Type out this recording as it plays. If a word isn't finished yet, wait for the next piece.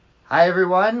Hi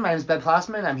everyone, my name is Ben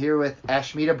Plasman. I'm here with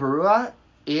Ashmita Barua,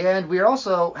 and we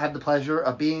also have the pleasure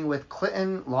of being with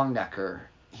Clinton Longenecker.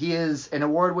 He is an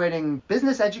award-winning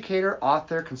business educator,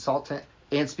 author, consultant,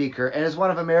 and speaker, and is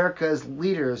one of America's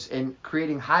leaders in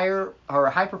creating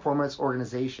high-performance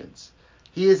organizations.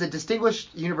 He is a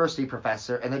distinguished university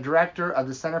professor and the director of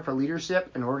the Center for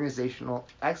Leadership and Organizational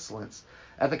Excellence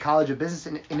at the College of Business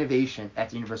and Innovation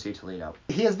at the University of Toledo.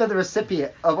 He has been the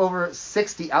recipient of over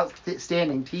 60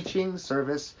 outstanding teaching,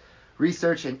 service,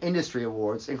 research, and industry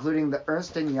awards, including the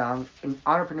Ernst & Young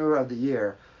Entrepreneur of the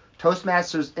Year,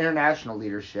 Toastmasters International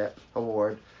Leadership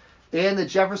Award, and the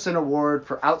Jefferson Award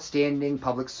for Outstanding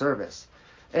Public Service.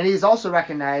 And he's also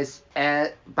recognized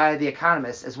by The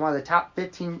Economist as one of the top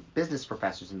 15 business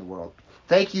professors in the world.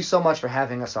 Thank you so much for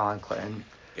having us on, Clinton.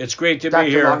 It's great to Dr.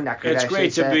 be here. Longenecker, It's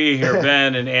great to be here,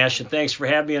 Ben and Ash, and thanks for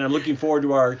having me, and I'm looking forward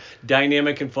to our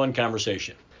dynamic and fun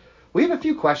conversation. We have a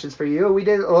few questions for you. We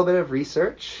did a little bit of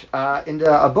research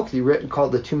into a book that you written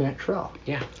called The 2-Minute Drill.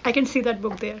 Yeah. I can see that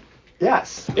book there.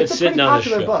 Yes. It's a pretty sitting on the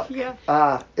popular shelf. book.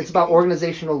 Yeah. It's about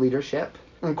organizational leadership.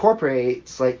 It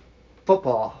incorporates like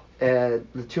football, the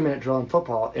 2-minute drill in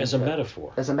football. As a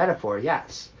metaphor. As a metaphor,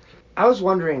 yes. I was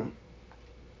wondering,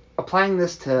 applying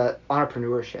this to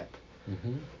entrepreneurship.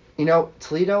 Mm-hmm. You know,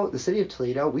 Toledo, the city of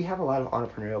Toledo, we have a lot of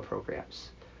entrepreneurial programs.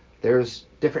 There's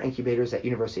different incubators at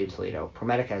University of Toledo.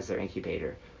 ProMedica has their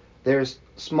incubator. There's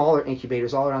smaller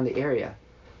incubators all around the area.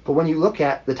 But when you look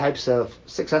at the types of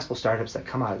successful startups that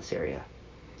come out of this area,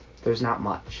 there's not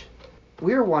much.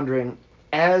 We were wondering,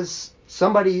 as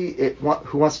somebody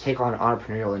who wants to take on an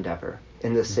entrepreneurial endeavor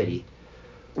in this city,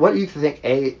 what do you think,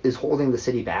 A, is holding the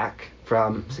city back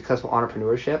from successful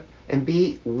entrepreneurship? And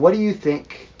B, what do you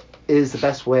think is the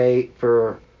best way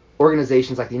for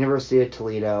organizations like the University of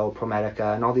Toledo,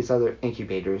 ProMedica, and all these other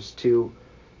incubators to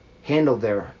handle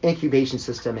their incubation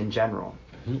system in general?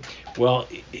 Well,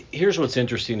 here's what's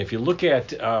interesting. If you look at,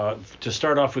 to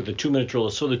start off with the 2-minute drill,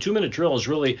 so the 2-minute drill is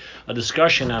really a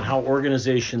discussion on how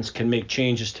organizations can make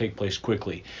changes take place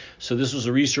quickly. So this was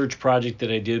a research project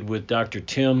that I did with Dr.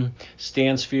 Tim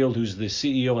Stansfield, who's the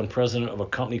CEO and president of a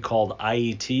company called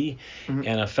IET,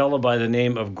 and a fellow by the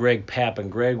name of Greg Pappin.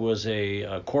 Greg was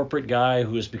a corporate guy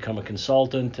who has become a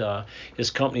consultant.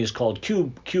 His company is called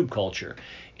Cube Culture.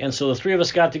 And so the three of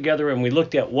us got together and we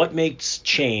looked at what makes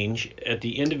change at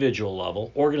the individual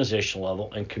level, organizational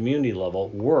level, and community level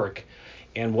work,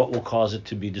 and what will cause it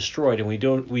to be destroyed. And we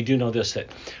do know this,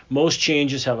 that most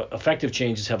effective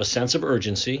changes have a sense of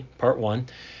urgency, part one.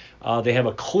 They have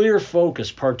a clear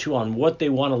focus, part two, on what they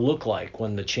want to look like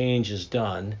when the change is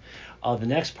done. The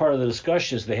next part of the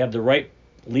discussion is they have the right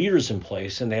leaders in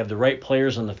place and they have the right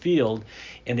players on the field,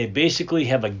 and they basically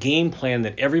have a game plan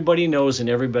that everybody knows and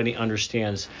everybody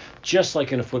understands, just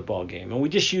like in a football game. And we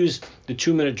just use the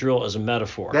 2-minute drill as a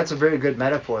metaphor. That's a very good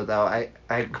metaphor, though. I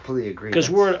completely agree. Because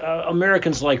we're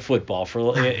Americans like football,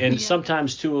 and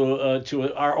sometimes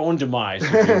to our own demise,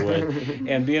 if you would.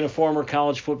 And being a former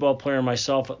college football player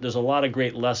myself, there's a lot of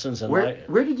great lessons. And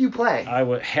where did you play?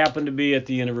 I happened to be at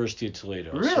the University of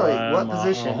Toledo. Really? So what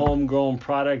position? A homegrown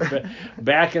product.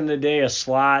 Back in the day, a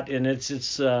slot, and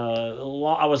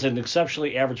I was an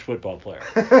exceptionally average football player.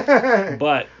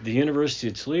 But the University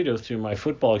of Toledo, through my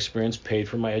football experience, paid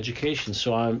for my education.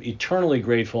 So I'm eternally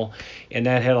grateful, and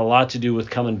that had a lot to do with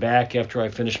coming back after I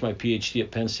finished my PhD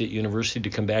at Penn State University to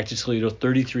come back to Toledo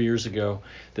 33 years ago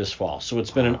this fall. So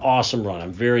it's been an awesome run.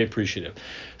 I'm very appreciative.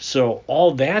 So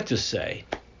all that to say,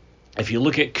 if you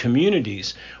look at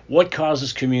communities, what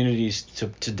causes communities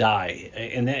to die?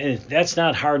 And that's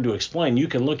not hard to explain. You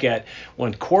can look at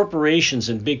when corporations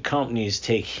and big companies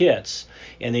take hits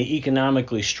and they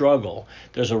economically struggle,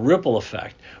 there's a ripple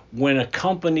effect. When a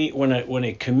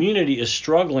community is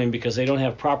struggling because they don't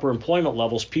have proper employment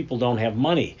levels, people don't have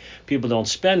money. People don't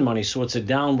spend money, so it's a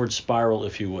downward spiral,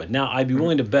 if you would. Now, I'd be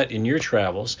willing to bet in your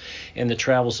travels and the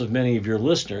travels of many of your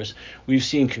listeners, we've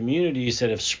seen communities that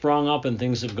have sprung up and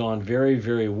things have gone very,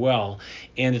 very well,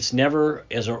 and it's never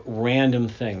as a random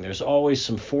thing. There's always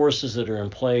some forces that are in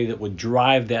play that would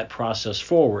drive that process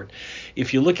forward.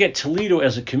 If you look at Toledo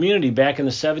as a community back in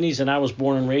the 70s, and I was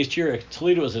born and raised here,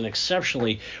 Toledo is an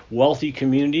exceptionally wealthy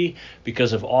community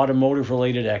because of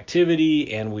automotive-related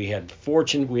activity, and we had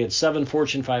 7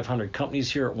 Fortune 500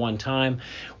 companies here at one time.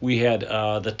 We had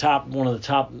one of the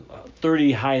top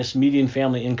 30 highest median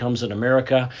family incomes in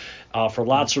America. For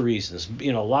lots of reasons,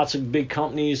 lots of big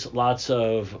companies, lots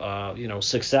of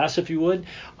success, if you would.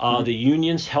 The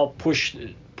unions help push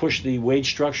push the wage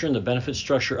structure and the benefit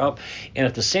structure up. And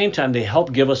at the same time, they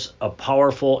helped give us a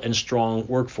powerful and strong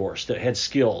workforce that had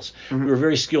skills. We were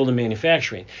very skilled in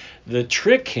manufacturing. The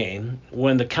trick came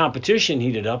when the competition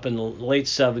heated up in the late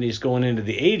 70s going into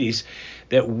the 80s,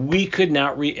 that we could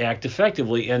not react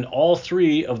effectively, and all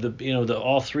three of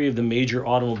the major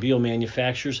automobile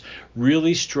manufacturers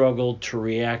really struggled to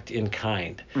react in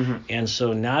kind. And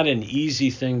so not an easy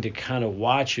thing to kind of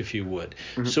watch, if you would.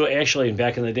 So actually,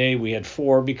 back in the day, we had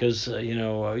four because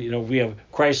we have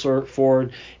Chrysler,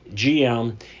 Ford,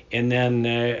 GM, and then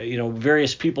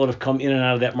various people that have come in and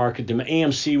out of that market. The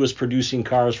AMC was producing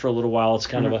cars for a little while. It's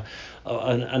kind of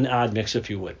an odd mix, if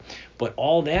you would. But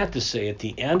all that to say, at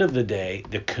the end of the day,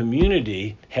 the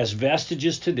community has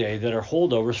vestiges today that are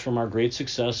holdovers from our great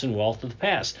success and wealth of the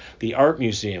past. The Art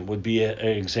Museum would be an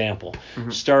example.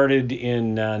 Started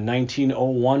in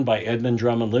 1901 by Edmund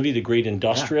Drummond Livy, the great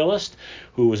industrialist,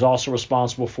 who was also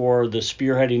responsible for the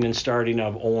spearheading and starting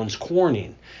of Owens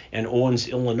Corning and Owens,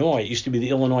 Illinois. It used to be the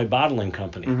Illinois Bottling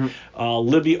Company.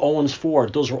 Libby Owens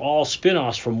Ford. Those were all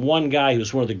spin-offs from one guy who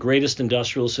was one of the greatest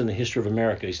industrialists in the history of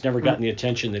America. He's never gotten the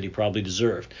attention that he probably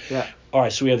deserved. All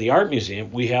right, so we have the Art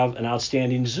Museum. We have an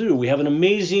outstanding zoo. We have an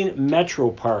amazing Metro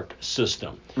Park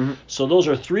system. So those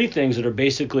are three things that are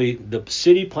basically the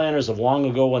city planners of long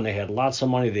ago, when they had lots of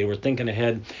money, they were thinking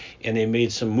ahead, and they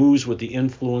made some moves with the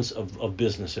influence of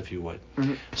business, if you would.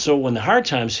 So when the hard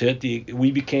times hit,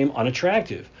 we became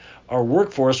unattractive. Our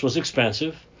workforce was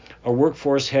expensive. Our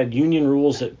workforce had union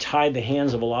rules that tied the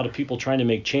hands of a lot of people trying to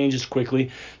make changes quickly.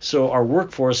 So our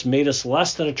workforce made us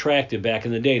less than attractive back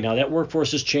in the day. Now that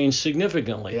workforce has changed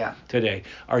significantly today.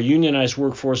 Our unionized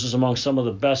workforce is among some of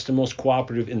the best and most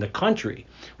cooperative in the country,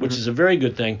 which is a very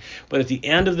good thing. But at the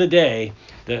end of the day,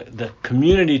 the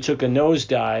community took a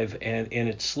nosedive, and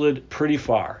it slid pretty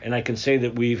far. And I can say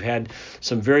that we've had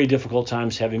some very difficult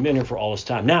times having been here for all this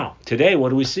time. Now, today, what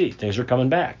do we see? Things are coming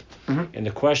back. And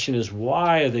the question is,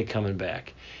 why are they coming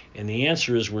back? And the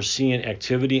answer is, we're seeing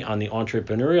activity on the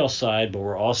entrepreneurial side, but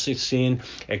we're also seeing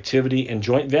activity in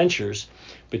joint ventures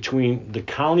between the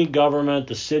county government,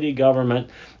 the city government,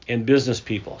 and business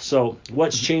people. So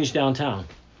what's changed downtown?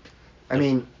 I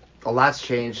mean, a lot's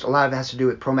changed. A lot of it has to do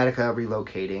with ProMedica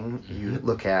relocating. You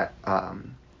look at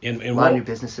a lot of new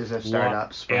businesses have started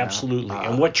up. Absolutely.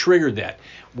 And what triggered that?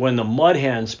 When the Mud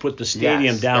Hens put the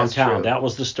stadium downtown, that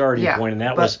was the starting point, and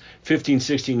that was 15,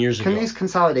 16 years ago. Can these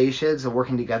consolidations and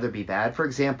working together be bad? For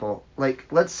example, like,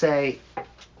 let's say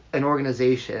an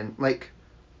organization like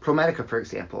ProMedica, for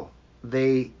example,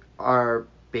 they are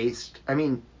based,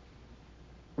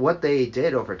 what they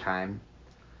did over time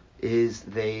is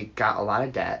they got a lot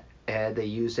of debt, and they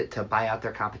used it to buy out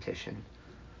their competition.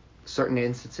 Certain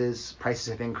instances, prices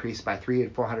have increased by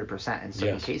 300% to 400% in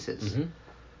certain cases.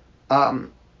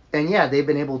 And they've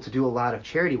been able to do a lot of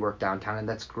charity work downtown, and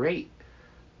that's great.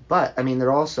 But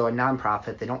they're also a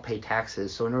nonprofit. They don't pay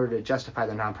taxes, so in order to justify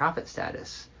their nonprofit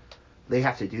status, they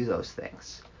have to do those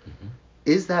things.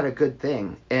 Is that a good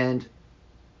thing? And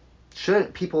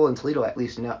shouldn't people in Toledo at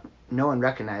least know and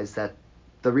recognize that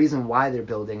the reason why they're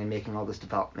building and making all this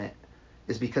development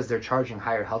is because they're charging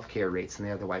higher healthcare rates than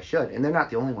they otherwise should? And they're not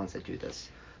the only ones that do this.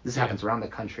 This happens around the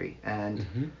country.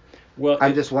 And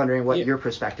I'm just wondering what your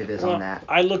perspective is on that.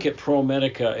 I look at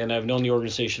ProMedica, and I've known the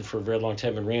organization for a very long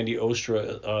time, and Randy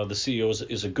Ostra, the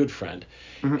CEO, is a good friend.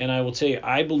 And I will tell you,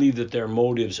 I believe that their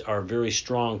motives are very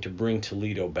strong to bring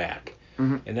Toledo back.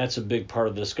 And that's a big part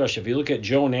of the discussion. If you look at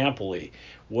Joe Napoli,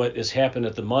 what has happened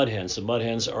at the Mud Hens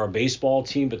are a baseball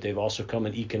team, but they've also come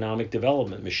an economic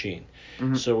development machine.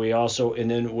 So we also,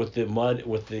 and then with the Mud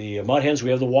Hens,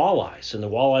 we have the Walleyes, and the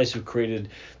Walleyes have created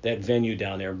that venue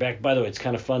down there. By the way, it's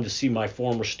kind of fun to see my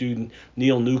former student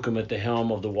Neil Newcomb at the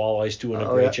helm of the Walleyes doing a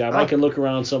great job. I can look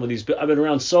around some of these. I've been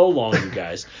around so long, you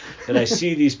guys, that I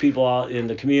see these people out in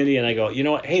the community, and I go, you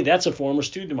know what? Hey, that's a former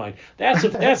student of mine. And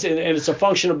it's a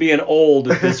function of being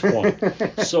old at this point.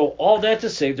 So all that to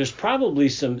say, there's probably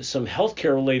some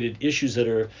healthcare related issues that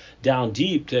are down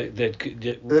deep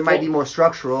that might be more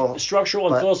structural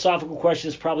and philosophical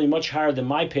questions, probably much higher than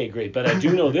my pay grade. But I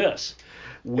do know this: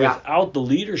 without the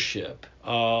leadership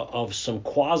of some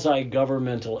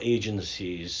quasi-governmental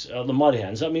agencies, the Mud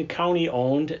Hens,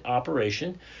 county-owned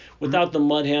operation. Without the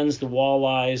Mud Hens, the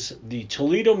Walleyes, the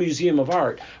Toledo Museum of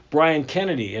Art, Brian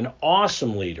Kennedy, an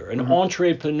awesome leader, an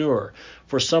entrepreneur.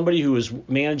 For somebody who is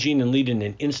managing and leading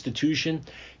an institution,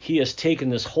 he has taken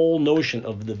this whole notion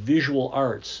of the visual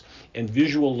arts and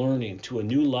visual learning to a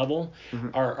new level.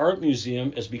 Our art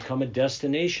museum has become a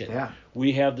destination.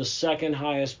 We have the second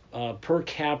highest per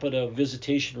capita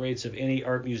visitation rates of any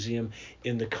art museum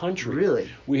in the country. Really?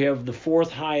 We have the fourth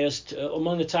highest,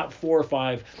 among the top 4 or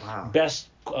 5 best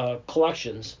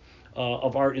collections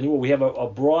of art in the world. We have a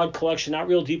broad collection, not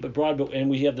real deep, but broad, and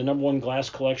we have the #1 glass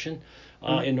collection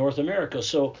in North America.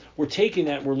 So we're taking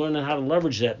that, we're learning how to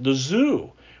leverage that. The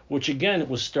zoo, which again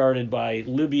was started by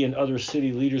Libby and other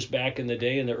city leaders back in the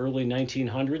day in the early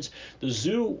 1900s. The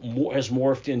zoo has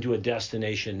morphed into a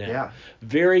destination now. Yeah.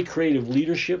 Very creative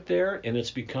leadership there, and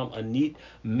it's become a neat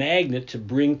magnet to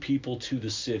bring people to the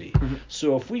city.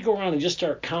 So if we go around and just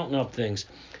start counting up things,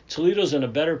 Toledo's in a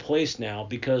better place now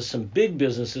because some big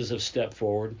businesses have stepped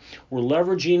forward. We're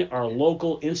leveraging our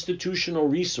local institutional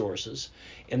resources.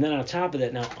 And then on top of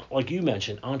that, now, like you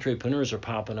mentioned, entrepreneurs are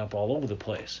popping up all over the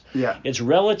place. Yeah. It's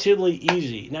relatively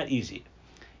easy, not easy.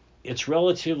 It's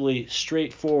relatively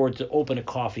straightforward to open a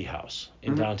coffee house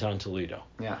in downtown Toledo.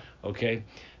 Yeah. Okay?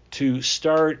 To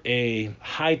start a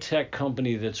high-tech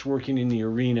company that's working in the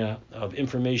arena of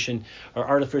information or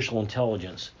artificial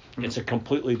intelligence. It's a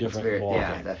completely different ballgame.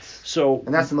 Yeah,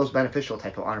 that's the most beneficial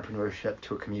type of entrepreneurship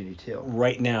to a community too.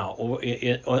 Right now,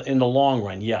 in the long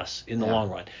run, yes, in the long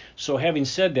run. So having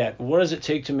said that, what does it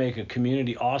take to make a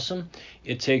community awesome?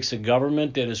 It takes a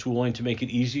government that is willing to make it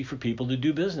easy for people to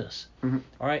do business. All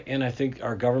right, and I think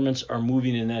our governments are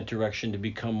moving in that direction to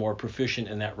become more proficient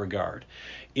in that regard.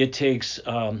 It takes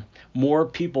more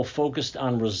people focused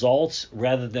on results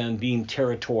rather than being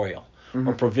territorial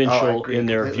or provincial in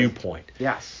their viewpoint.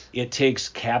 Yes. It takes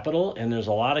capital, and there's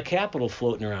a lot of capital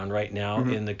floating around right now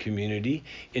in the community.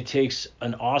 It takes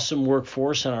an awesome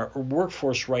workforce, and our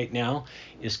workforce right now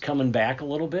is coming back a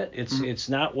little bit. It's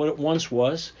not what it once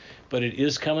was, but it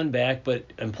is coming back. But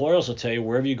employers will tell you,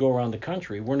 wherever you go around the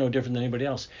country, we're no different than anybody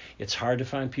else. It's hard to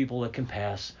find people that can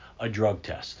pass a drug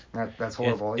test. That's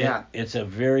horrible. It's a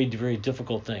very, very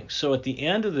difficult thing. So at the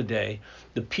end of the day,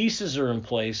 the pieces are in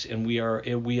place, and we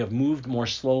have moved more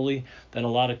slowly than a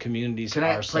lot of communities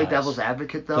our size. Can I play devil's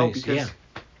advocate though? Please, because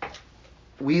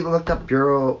we looked up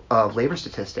Bureau of Labor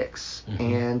Statistics,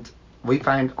 and we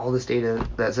find all this data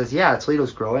that says,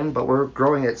 Toledo's growing, but we're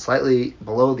growing at slightly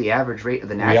below the average rate of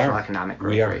the national economic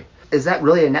growth rate. Is that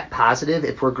really a net positive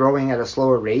if we're growing at a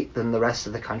slower rate than the rest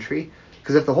of the country?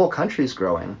 Because if the whole country is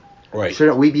growing,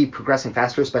 shouldn't we be progressing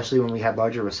faster, especially when we had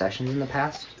larger recessions in the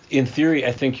past? In theory,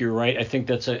 I think you're right. I think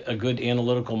that's a good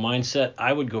analytical mindset.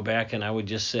 I would go back and I would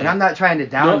just say... And I'm not trying to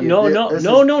down you. No, not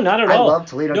at all. I love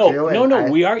Toledo too. No,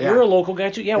 we are. You're a local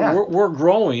guy too. Yeah. We're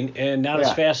growing and not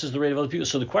as fast as the rate of other people.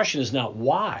 So the question is now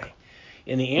why?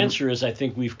 And the answer is I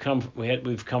think we've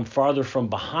come farther from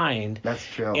behind. That's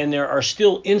true. And there are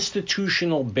still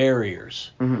institutional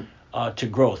barriers to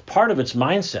growth. Part of it's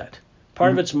mindset.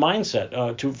 Part of it's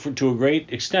mindset to a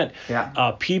great extent.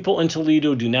 Yeah. People in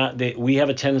Toledo we have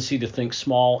a tendency to think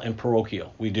small and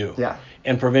parochial. We do. Yeah.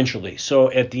 And provincially.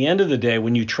 So at the end of the day,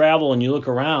 when you travel and you look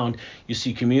around, you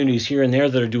see communities here and there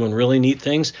that are doing really neat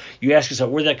things. You ask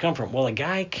yourself, where'd that come from? Well, a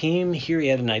guy came here, he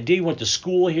had an idea, went to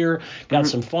school here, got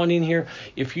some funding here.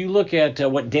 If you look at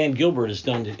what Dan Gilbert has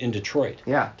done in Detroit,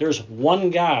 there's one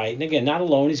guy, and again, not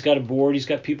alone, he's got a board, he's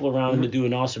got people around him to do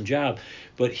an awesome job,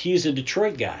 but he's a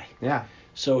Detroit guy. Yeah.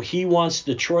 So he wants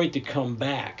Detroit to come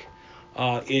back.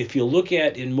 If you look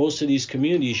at in most of these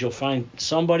communities, you'll find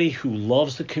somebody who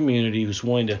loves the community, who's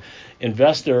willing to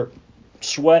invest their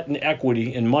sweat and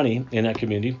equity and money in that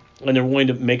community, and they're willing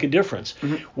to make a difference.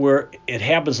 Where it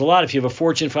happens a lot, if you have a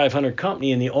Fortune 500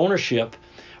 company and the ownership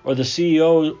or the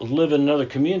CEO live in another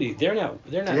community, they're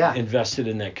not invested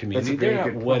in that community. They're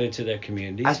not wedded to that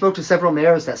community. I spoke to several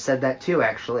mayors that said that too,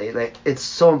 actually. Like, it's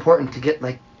so important to get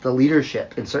the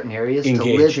leadership in certain areas to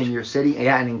live in your city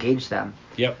and engage them.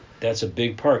 Yep. That's a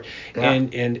big part. Yeah.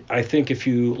 And I think if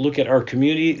you look at our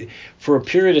community, for a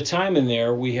period of time in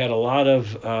there, we had a lot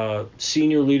of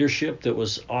senior leadership that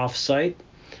was off-site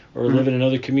or living in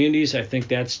other communities. I think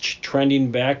that's trending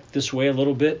back this way a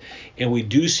little bit. And we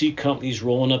do see companies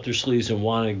rolling up their sleeves and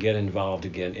wanting to get involved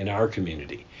again in our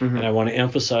community. And I want to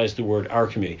emphasize the word our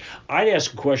community. I'd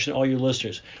ask a question to all your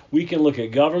listeners. We can look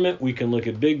at government, we can look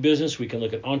at big business, we can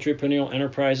look at entrepreneurial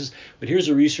enterprises, but here's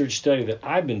a research study that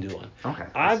I've been doing. Okay.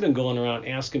 I've been going around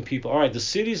asking people, all right, the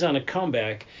city's on a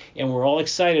comeback, and we're all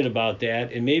excited about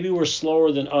that, and maybe we're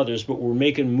slower than others, but we're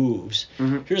making moves.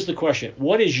 Here's the question.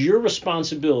 What is your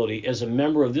responsibility as a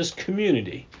member of this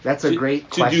community That's a great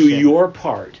question. to do your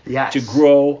part Yes. to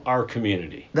grow our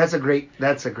community? That's a great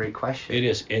question. It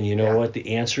is. And you know what?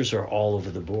 The answers are all over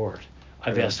the board.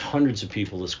 I've asked hundreds of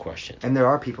people this question. And there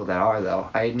are people that are, though.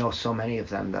 I know so many of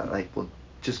them that will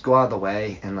just go out of the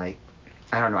way and I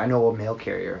don't know. I know a mail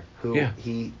carrier who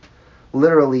he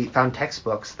literally found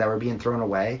textbooks that were being thrown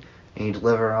away, and he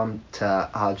delivered them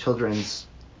to children's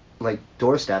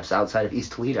doorsteps outside of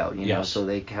East Toledo, so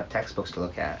they have textbooks to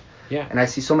look at. Yeah. And I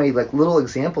see so many little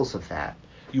examples of that.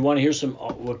 You want to hear some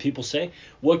what people say?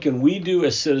 What can we do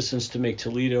as citizens to make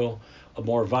Toledo a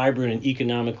more vibrant and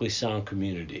economically sound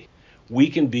community? We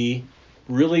can be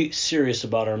really serious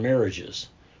about our marriages.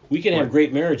 We can have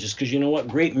great marriages because you know what?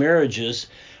 Great marriages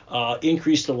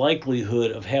increase the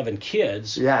likelihood of having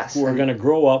kids who are going to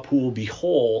grow up, who will be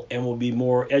whole and will be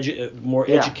more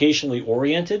educationally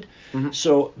oriented. Mm-hmm.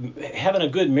 So having a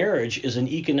good marriage is an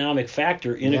economic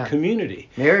factor in a community.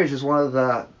 Marriage is one of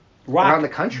the around the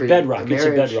country. Bedrock.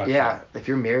 Marriage, it's a bedrock. Yeah. If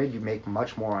you're married, you make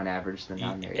much more on average than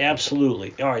non-married.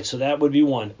 Absolutely. All right. So that would be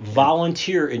one.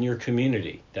 Volunteer in your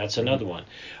community. That's another one.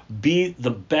 Be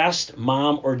the best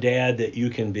mom or dad that you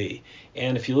can be.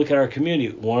 And if you look at our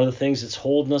community, one of the things that's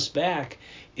holding us back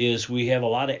is we have a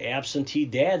lot of absentee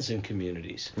dads in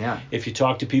communities. Yeah. If you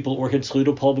talk to people that work in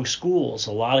Toledo Public Schools,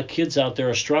 a lot of kids out there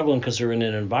are struggling because they're in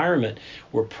an environment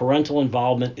where parental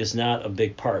involvement is not a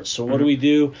big part. So what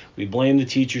do? We blame the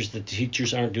teachers. The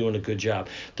teachers aren't doing a good job.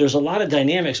 There's a lot of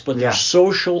dynamics, but they're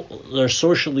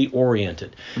socially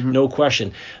oriented. No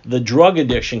question. The drug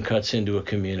addiction cuts into a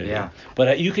community. Yeah.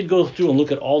 But you could go through and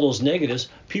look at all those negatives.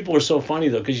 People are so funny,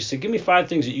 though, because you say, give me 5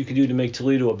 things that you could do to make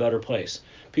Toledo a better place.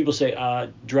 People say,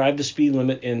 drive the speed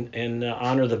limit and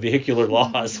honor the vehicular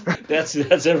laws. That's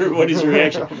everybody's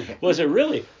reaction. Was it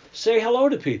really? Say hello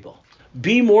to people.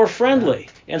 Be more friendly.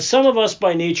 And some of us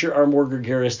by nature are more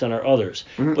gregarious than our others.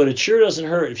 But it sure doesn't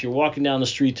hurt if you're walking down the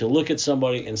street to look at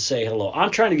somebody and say hello. I'm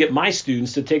trying to get my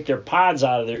students to take their pods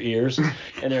out of their ears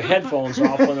and their headphones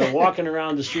off when they're walking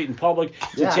around the street in public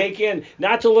to take in,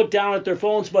 not to look down at their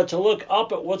phones, but to look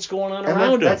up at what's going on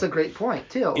around them. That's a great point,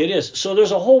 too. It is. So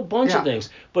there's a whole bunch of things.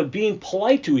 But being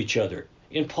polite to each other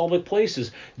in public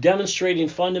places, demonstrating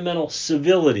fundamental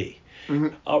civility,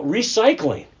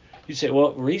 recycling. You say,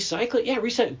 well, recycle? Yeah,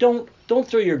 recycle. Don't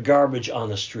throw your garbage on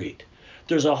the street.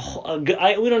 There's we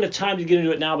don't have time to get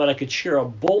into it now, but I could share a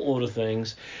boatload of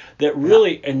things that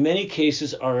really, in many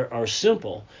cases, are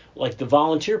simple, like the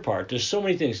volunteer part. There's so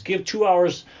many things. Give 2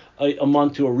 hours a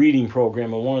month to a reading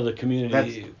program in one of the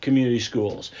community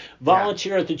schools.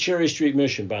 Volunteer at the Cherry Street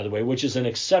Mission, by the way, which is an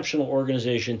exceptional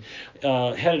organization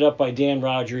headed up by Dan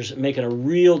Rogers, making a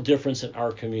real difference in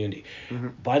our community.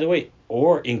 By the way,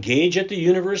 or engage at the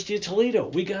University of Toledo.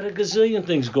 We got a gazillion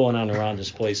things going on around this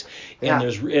place.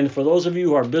 And for those of you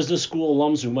who are business school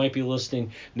alums who might be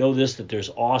listening, know this, that there's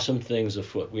awesome things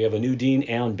afoot. We have a new dean,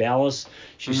 Alan Ballas.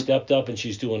 She stepped up and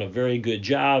she's doing a very good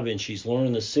job, and she's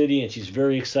learning the city, and she's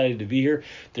very excited to be here.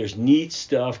 There's neat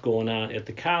stuff going on at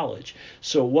the college.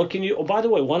 So what can you, by the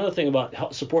way, one other thing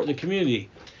about supporting the community,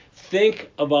 think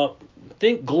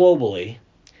globally,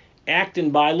 act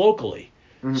and buy locally.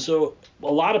 So a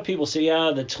lot of people say,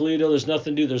 the Toledo, there's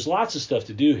nothing to do. There's lots of stuff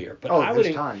to do here. But I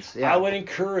would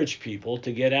encourage people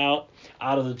to get out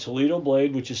of the Toledo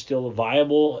Blade, which is still a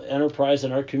viable enterprise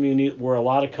in our community, where a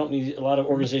lot of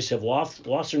organizations have lost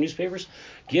their newspapers.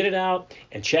 Get it out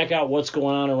and check out what's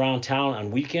going on around town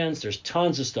on weekends. There's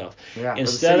tons of stuff.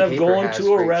 Instead of going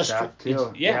to a restaurant,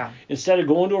 instead of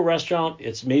going to a restaurant,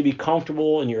 it's maybe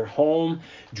comfortable in your home.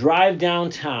 Drive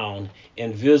downtown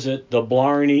and visit the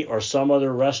Blarney or some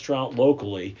other restaurant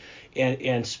locally,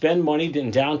 and spend money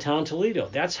in downtown Toledo.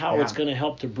 That's how it's going to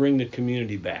help to bring the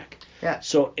community back.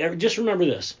 So just remember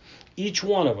this. Each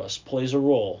one of us plays a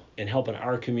role in helping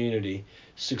our community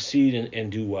succeed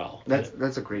and do well.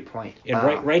 That's a great point.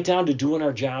 And right down to doing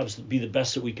our jobs, be the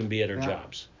best that we can be at our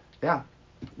jobs. Yeah,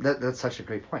 that's such a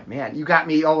great point. Man, you got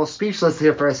me almost speechless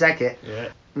here for a second. Yeah.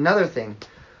 Another thing,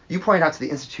 you point out to the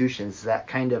institutions that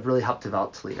kind of really helped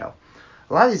develop Toledo.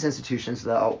 A lot of these institutions,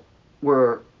 though,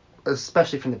 were,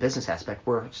 especially from the business aspect,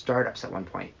 were startups at one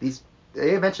point.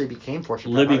 They eventually became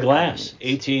Fortune 500 Libby Glass,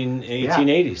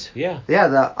 1880s. Yeah. Yeah,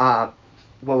 the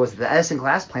Edison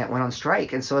glass plant went on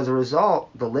strike, and so as a result,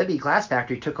 the Libby glass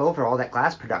factory took over all that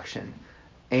glass production,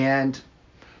 and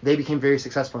they became very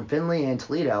successful in Findlay and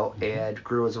Toledo and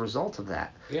grew as a result of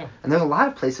that. Yeah. And there's a lot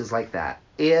of places like that,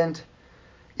 and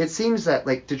it seems that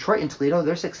like Detroit and Toledo,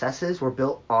 their successes were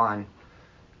built on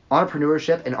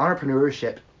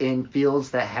entrepreneurship in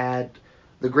fields that had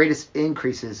the greatest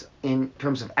increases in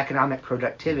terms of economic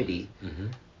productivity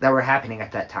that were happening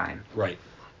at that time. Right.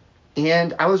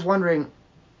 And I was wondering,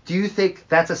 do you think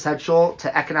that's essential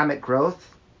to economic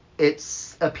growth? It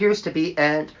appears to be.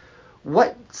 And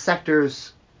what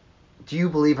sectors do you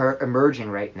believe are emerging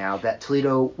right now that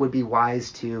Toledo would be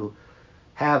wise to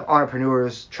have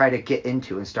entrepreneurs try to get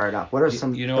into and start up? What are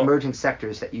some emerging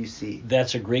sectors that you see?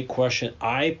 That's a great question.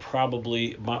 My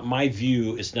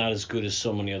view is not as good as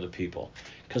so many other people,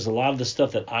 because a lot of the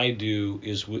stuff that I do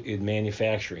is in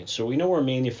manufacturing. So we know where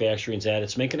manufacturing's at.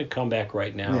 It's making a comeback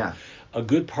right now. A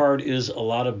good part is a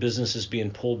lot of businesses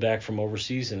being pulled back from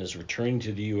overseas and is returning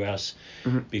to the U.S.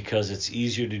 because it's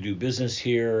easier to do business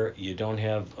here. You don't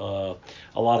have a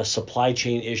lot of supply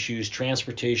chain issues.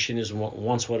 Transportation is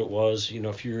once what it was,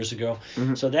 a few years ago.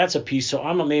 So that's a piece. So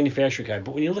I'm a manufacturing guy.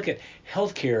 But when you look at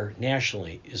healthcare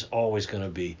nationally is always going to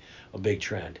be a big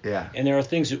trend. Yeah. And there are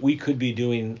things that we could be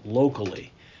doing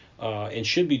locally. And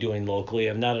should be doing locally.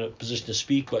 I'm not in a position to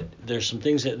speak, but there's some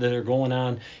things that are going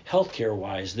on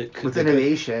healthcare-wise that could... With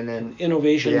innovation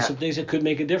and some things that could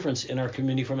make a difference in our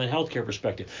community from a healthcare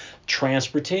perspective.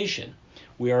 Transportation.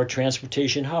 We are a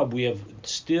transportation hub. We have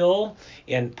still,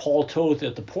 and Paul Toth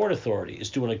at the Port Authority is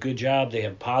doing a good job. They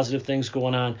have positive things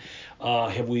going on.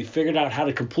 Have we figured out how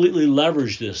to completely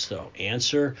leverage this, though?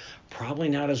 Answer, probably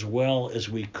not as well as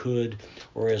we could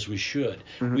or as we should.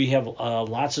 We have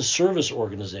lots of service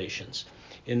organizations.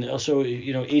 And also,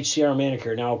 HCR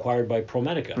Manicare, now acquired by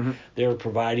ProMedica. They're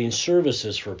providing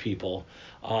services for people.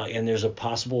 And there's a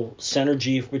possible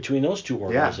synergy between those two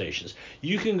organizations.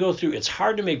 You can go through, it's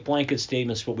hard to make blanket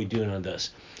statements what we do on this.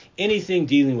 Anything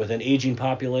dealing with an aging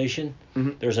population,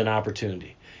 there's an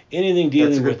opportunity. Anything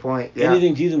dealing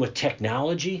anything dealing with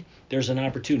technology, there's an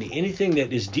opportunity. Anything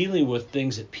that is dealing with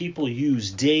things that people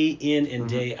use day in and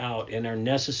day out and are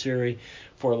necessary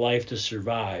for life to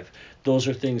survive, those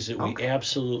are things that we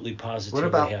absolutely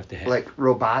positively have to have. Like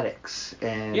robotics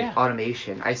and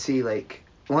automation? I see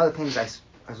one of the things I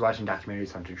was watching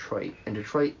documentaries on Detroit. And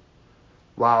Detroit,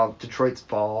 while Detroit's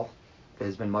fall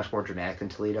has been much more dramatic than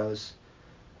Toledo's,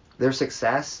 their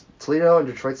success, Toledo and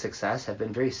Detroit's success have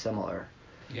been very similar.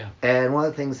 Yeah. And one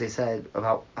of the things they said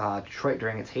about Detroit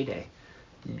during its heyday,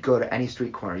 you'd go to any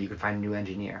street corner, you could find a new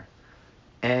engineer.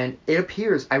 And it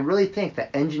appears, I really think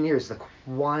that engineers, the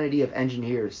quantity of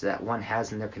engineers that one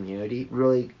has in their community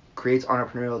really creates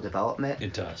entrepreneurial development.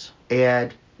 It does.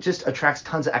 And just attracts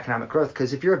tons of economic growth.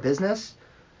 Because if you're a business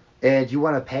and you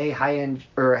want to pay high-end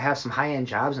or have some high-end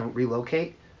jobs and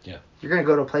relocate, you're going to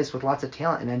go to a place with lots of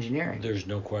talent in engineering. There's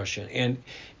no question. And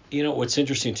what's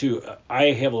interesting too, I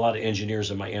have a lot of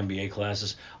engineers in my MBA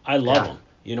classes. I love them.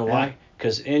 You know why?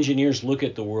 Because engineers look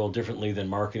at the world differently than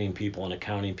marketing people and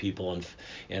accounting people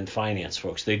and finance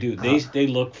folks. They do. They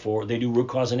do root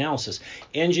cause analysis.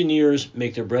 Engineers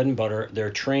make their bread and butter. They're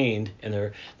trained and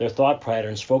their thought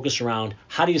patterns focus around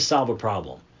how do you solve a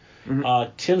problem.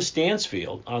 Tim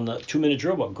Stansfield on the 2-Minute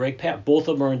Drill book, Greg Papp, both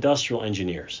of them are industrial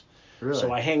engineers. Really?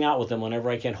 So I hang out with them whenever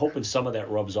I can, hoping some of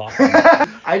that rubs off on me.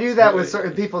 I do that with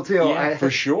certain people too. Yeah, for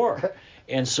sure.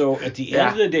 And so at the end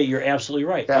of the day, you're absolutely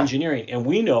right. Engineering. And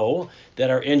we know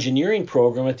that our engineering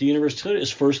program at the University of Toledo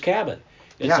is first cabin.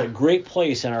 It's a great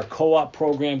place, and our co-op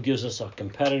program gives us a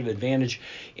competitive advantage.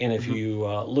 And if you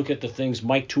look at the things,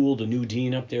 Mike Toole, the new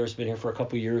dean up there, has been here for a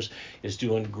couple of years, is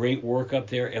doing great work up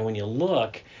there. And when you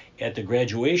look at the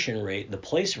graduation rate, the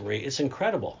placement rate, it's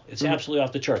incredible. It's absolutely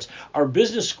off the charts. Our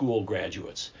business school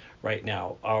graduates right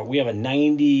now, we have a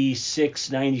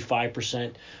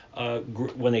 95%.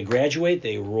 When they graduate,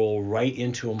 they roll right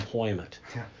into employment.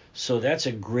 Yeah. So that's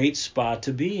a great spot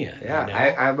to be in.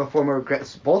 Yeah, I'm a former,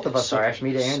 both of us are,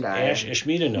 Ashmita and I.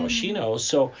 Ashmita knows, she knows.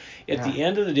 So at the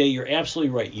end of the day, you're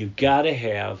absolutely right. You've got to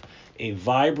have a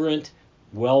vibrant,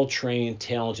 well-trained,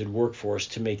 talented workforce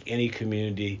to make any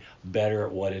community better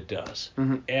at what it does.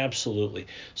 Absolutely.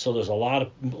 So there's a lot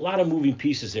of moving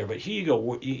pieces there. But here you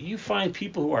go. You find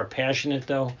people who are passionate,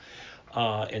 though,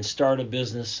 and start a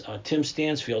business. Tim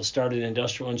Stansfield started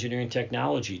industrial engineering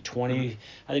technology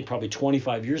probably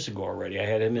 25 years ago already. I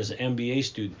had him as an MBA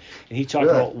student, and he talked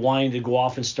about wanting to go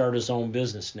off and start his own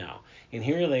business now. And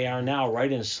here they are now,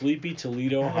 right in sleepy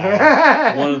Toledo,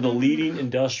 Ohio, one of the leading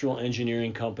industrial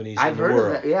engineering companies in the world. I've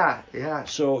heard of that. Yeah.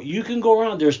 So you can go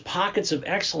around. There's pockets of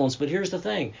excellence, but here's the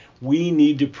thing: we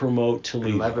need to promote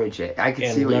Toledo and leverage it. I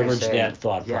can see what you're saying. And leverage that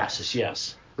thought process.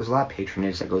 Yes. There's a lot of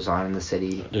patronage that goes on in the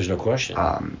city. There's no question.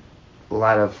 A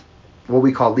lot of what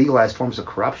we call legalized forms of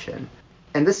corruption.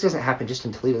 And this doesn't happen just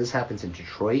in Toledo. This happens in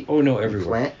Detroit. Oh, no, everywhere.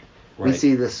 Flint. Right. We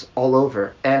see this all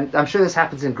over. And I'm sure this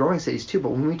happens in growing cities too.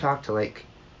 But when we talk to,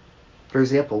 for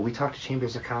example, we talk to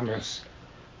chambers of commerce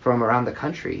from around the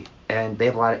country. And they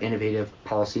have a lot of innovative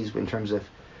policies in terms of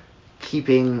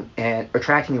keeping and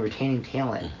attracting and retaining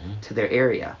talent to their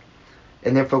area.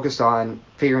 And they're focused on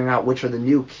figuring out which are the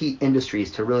new key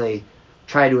industries to really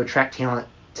try to attract talent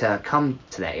to come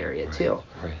to that area too.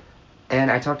 Right. And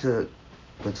I talked to the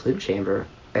Toledo Chamber,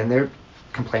 and they're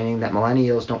complaining that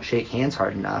millennials don't shake hands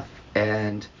hard enough.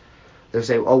 And they're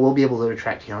saying, we'll be able to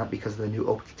attract talent because of the new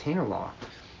open container law.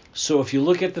 So if you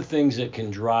look at the things that can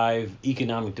drive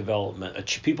economic development,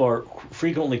 people are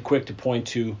frequently quick to point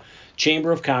to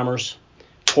Chamber of Commerce,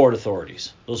 port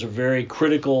authorities. Those are very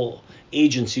critical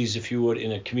agencies, if you would,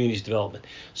 in a community's development.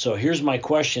 So here's my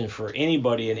question for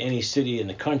anybody in any city in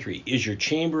the country. Is your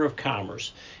Chamber of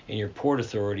Commerce and your Port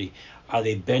Authority, are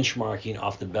they benchmarking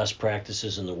off the best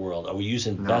practices in the world? Are we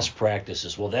using best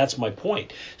practices? Well, that's my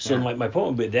point. So my point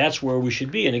would be that's where we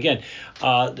should be. And again,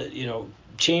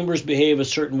 chambers behave a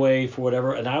certain way for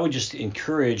whatever, and I would just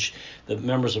encourage the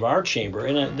members of our chamber,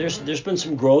 and there's been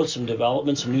some growth, some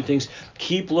development, some new things.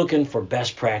 Keep looking for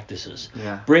best practices.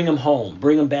 Bring them home,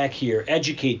 bring them back here,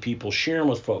 educate people, share them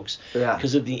with folks.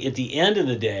 Because at the end of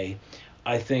the day,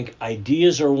 I think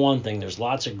ideas are one thing. There's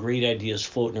lots of great ideas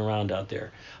floating around out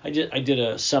there. I did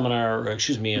a seminar.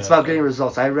 It's about getting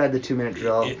results. I read the 2-minute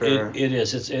drill. It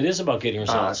is about getting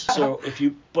results. So if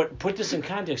you put this in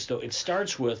context, though, it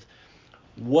starts with,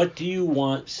 what do you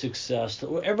want success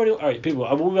to? Everybody, all right, people,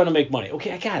 we want to make money.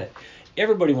 Okay, I got it.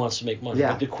 Everybody wants to make money.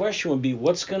 But the question would be,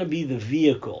 what's going to be the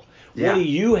vehicle? What do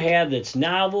you have that's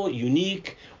novel,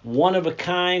 unique, one of a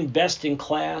kind, best in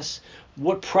class?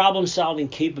 What problem-solving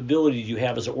capability do you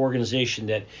have as an organization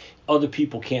that other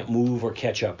people can't move or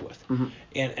catch up with?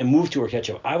 And move to or catch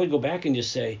up? I would go back and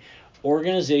just say,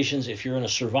 organizations, if you're in a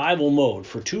survival mode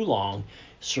for too long,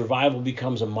 survival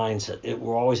becomes a mindset.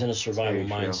 We're always in a survival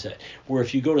mindset. Where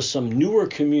if you go to some newer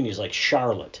communities like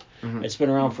Charlotte, it's been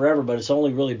around forever, but it's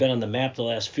only really been on the map the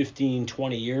last 15,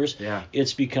 20 years.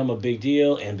 It's become a big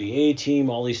deal. NBA team,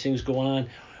 all these things going on.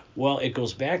 Well, it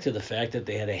goes back to the fact that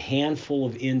they had a handful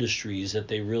of industries that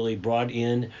they really brought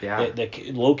in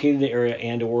that located in the area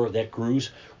and or that grew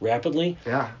rapidly.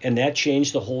 And that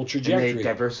changed the whole trajectory. And they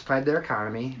diversified their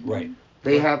economy. Right.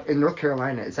 They have, in North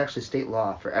Carolina, it's actually state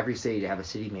law for every city to have a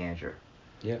city manager.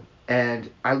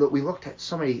 And we looked at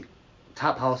so many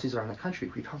top policies around the country.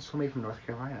 We found so many from North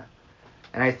Carolina.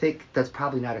 And I think that's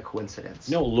probably not a coincidence.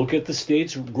 No, look at the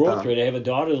state's growth rate. I have a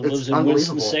daughter that lives in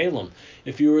Winston-Salem.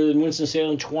 If you were in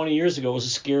Winston-Salem 20 years ago, it was a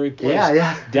scary place.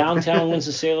 Downtown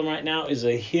Winston-Salem right now is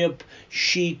a hip,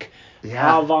 chic,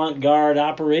 avant-garde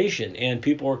operation. And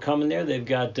people are coming there. They've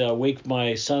got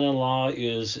my son-in-law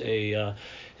is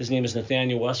his name is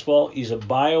Nathaniel Westfall. He's a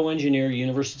bioengineer,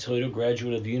 University of Toledo,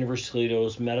 graduate of the University of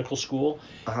Toledo's medical school.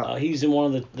 He's in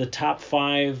one of the top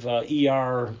 5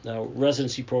 ER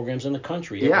residency programs in the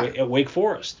country at Wake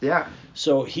Forest.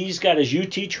 So he's got his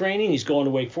UT training. He's going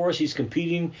to Wake Forest. He's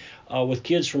competing with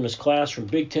kids from his class from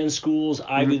Big Ten schools,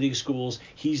 Ivy League schools.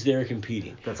 He's there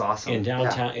competing. That's awesome. In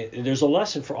downtown. There's a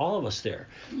lesson for all of us there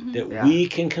that we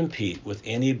can compete with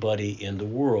anybody in the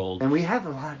world. And we have a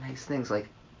lot of nice things. Like,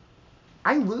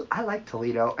 I like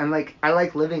Toledo, and I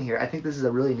like living here. I think this is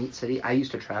a really neat city. I used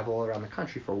to travel around the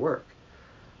country for work,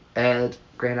 and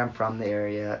granted, I'm from the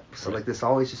area, so this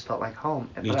always just felt like home.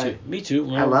 Me too.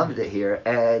 I loved it here,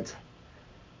 and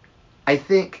I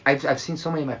think I've seen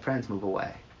so many of my friends move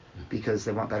away because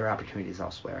they want better opportunities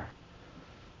elsewhere.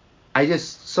 I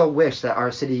just so wish that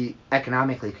our city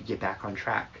economically could get back on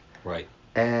track. Right.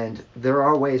 And there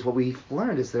are ways. What we've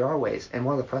learned is there are ways, and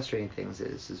one of the frustrating things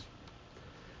is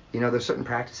there's certain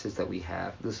practices that we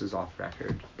have. This is off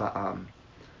record, but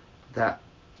that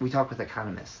we talk with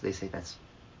economists. They say that's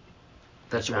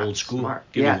not old school. Smart.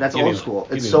 That's old school.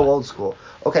 It's so old school.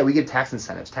 Okay, we give tax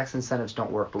incentives. Tax incentives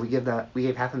don't work, but we gave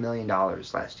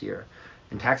 $500,000 last year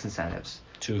in tax incentives.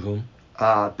 To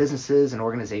whom? Businesses and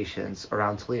organizations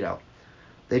around Toledo.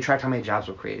 They tracked how many jobs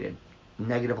were created.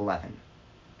 -11.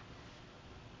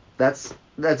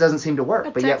 That doesn't seem to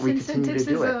work, but yet we continue to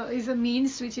do it. Is a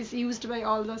means which is used by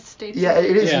all the states. Yeah,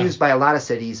 it is used by a lot of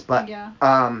cities, but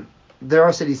there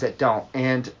are cities that don't.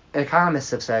 And economists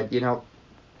have said,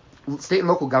 state and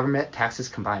local government taxes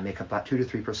combined make up about 2 to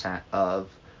 3% of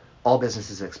all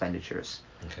businesses' expenditures.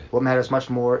 Okay. What matters much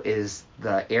more is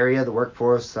the area, the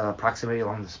workforce, proximity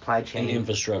along the supply chain. And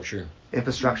infrastructure.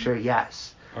 Infrastructure,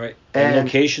 yes. All right. And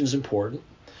location's important.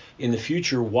 In the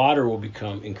future, water will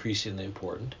become increasingly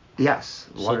important. Yes.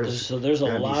 So there's a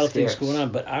lot of things going on.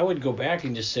 But I would go back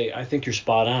and just say, I think you're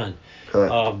spot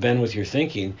on, Ben, with your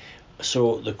thinking.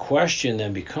 So the question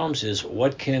then becomes is,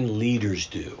 what can leaders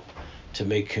do to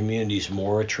make communities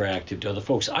more attractive to other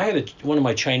folks? I had one of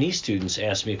my Chinese students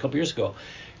ask me a couple years ago,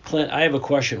 Clint, I have a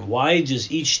question. Why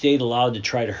is each state allowed to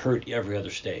try to hurt every other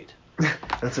state?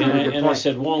 That's a really good point. And I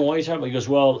said, well, why are you talking about? He goes,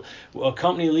 well, a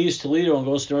company leaves Toledo and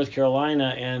goes to North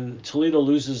Carolina, and Toledo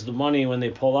loses the money when they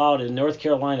pull out, and North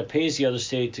Carolina pays the other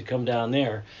state to come down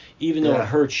there, even though it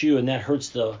hurts you, and that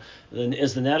hurts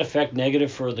is the net effect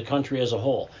negative for the country as a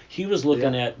whole? He was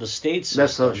looking at the state system.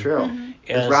 That's so true.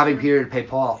 It's robbing Peter to pay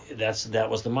Paul. That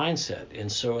was the mindset.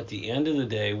 And so at the end of the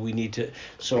day, we need to,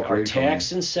 so our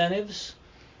tax incentives,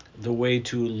 the way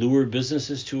to lure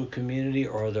businesses to a community,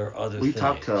 or are there other We things?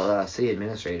 talked to a city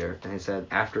administrator, and he said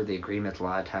after the agreement, a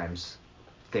lot of times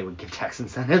they would give tax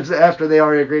incentives after they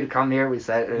already agreed to come here. We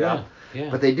set it up. Yeah.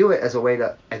 But they do it as a way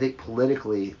to, I think,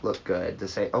 politically look good, to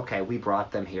say, okay, we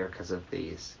brought them here because of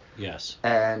these. Yes.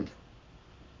 And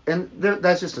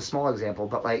that's just a small example,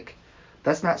 but like,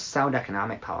 that's not sound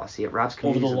economic policy. It robs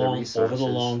communities of their resources. Over the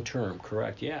long term,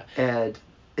 correct, yeah. And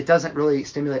it doesn't really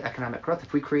stimulate economic growth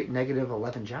if we create negative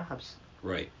 11 jobs.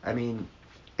 Right. I mean,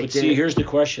 but see, here's the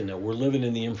question, though. We're living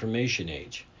in the information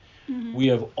age. Mm-hmm. We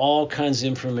have all kinds of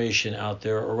information out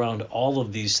there around all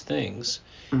of these things,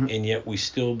 mm-hmm. and yet we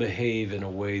still behave in a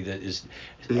way that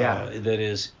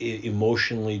is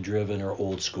emotionally driven or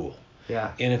old school.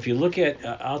 Yeah. And if you look at,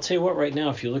 I'll tell you what, right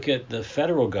now, if you look at the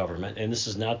federal government, and this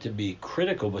is not to be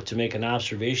critical, but to make an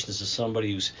observation as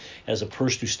somebody as a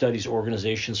person who studies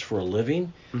organizations for a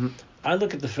living, mm-hmm. I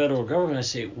look at the federal government and I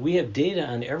say, we have data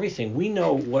on everything. We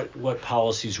know what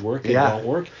policies work and don't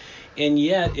work. And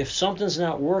yet, if something's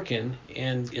not working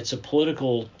and it's a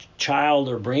political child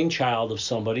or brainchild of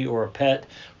somebody or a pet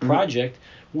project,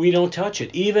 we don't touch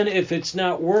it, even if it's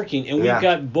not working. And we've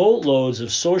got boatloads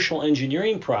of social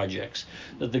engineering projects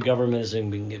that the government has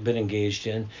been engaged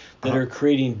in that are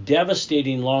creating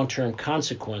devastating long-term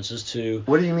consequences to...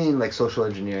 What do you mean, like social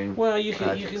engineering? Well, you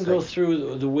can go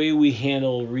through the way we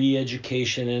handle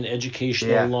re-education and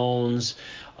educational loans,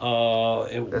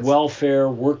 welfare,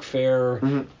 workfare,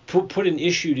 mm-hmm. put an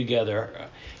issue together.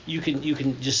 You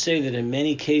can just say that in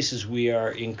many cases we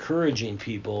are encouraging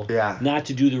people not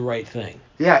to do the right thing.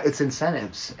 Yeah, it's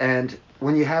incentives. And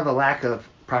when you have a lack of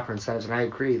proper incentives, and I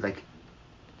agree, like,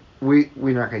 we're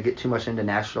not going to get too much into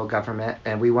national government,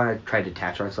 and we want to try to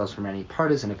detach ourselves from any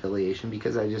partisan affiliation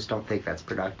because I just don't think that's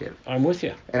productive. I'm with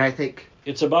you. And I think...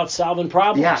 It's about solving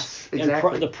problems. Yes,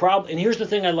 exactly. And here's the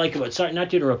thing I like about it. Sorry,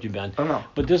 not to interrupt you, Ben. Oh, no.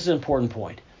 But this is an important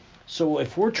point. So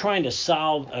if we're trying to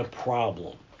solve a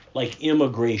problem, like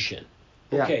immigration,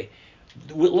 okay,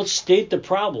 let's state the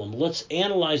problem. Let's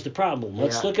analyze the problem.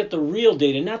 Let's look at the real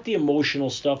data, not the emotional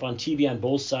stuff on TV on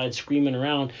both sides screaming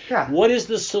around. Yeah. What is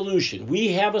the solution? We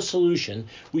have a solution.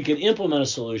 We can implement a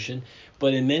solution.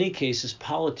 But in many cases,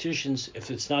 politicians, if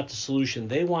it's not the solution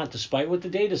they want, despite what the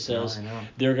data says,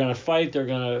 they're going to fight. They're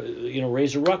going to,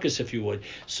 raise a ruckus, if you would.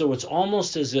 So it's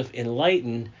almost as if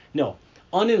unenlightened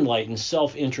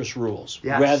self-interest rules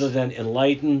rather than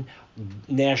enlightened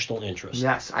national interest.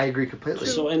 Yes, I agree completely.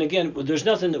 So, and again, there's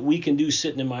nothing that we can do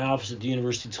sitting in my office at the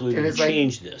University of Toledo to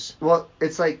change this. Well,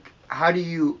 it's like, how do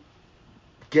you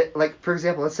get, like, for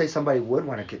example, let's say somebody would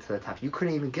want to get to the top. You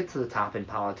couldn't even get to the top in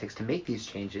politics to make these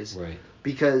changes. Right.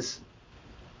 Because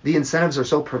the incentives are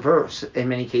so perverse in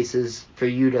many cases for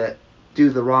you to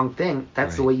do the wrong thing.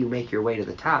 That's the way you make your way to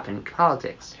the top in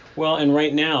politics. Well, and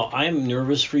right now, I'm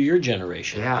nervous for your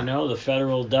generation. Yeah. The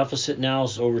federal deficit now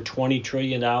is over $20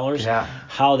 trillion. Yeah.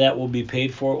 How that will be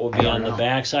paid for will be on the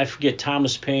backs. I forget,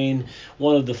 Thomas Paine,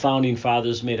 one of the founding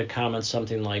fathers, made a comment,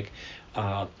 something like,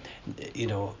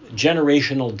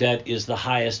 generational debt is the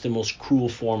highest and most cruel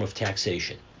form of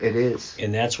taxation. It is.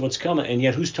 And that's what's coming. And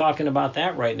yet, who's talking about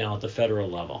that right now at the federal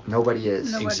level? Nobody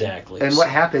is. Exactly. And what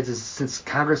happens is, since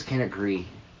Congress can't agree,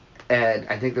 and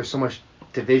I think there's so much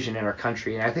division in our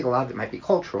country, and I think a lot of it might be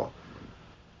cultural,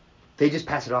 they just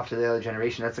pass it off to the other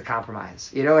generation. That's a compromise.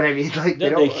 You know what I mean? Like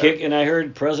they kick, and I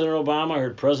heard President Obama, I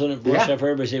heard President Bush, I've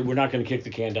heard everybody say, we're not going to kick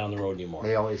the can down the road anymore.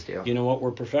 They always do. You know what?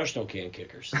 We're professional can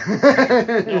kickers.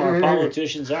 Our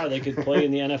politicians are. They could play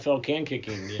in the NFL can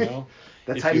kicking,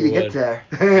 That's how you get there.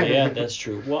 Yeah, that's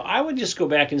true. Well, I would just go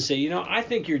back and say, I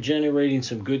think you're generating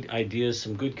some good ideas,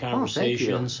 some good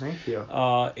conversations. Thank you.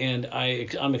 And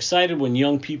I'm excited when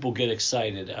young people get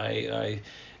excited. I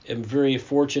am very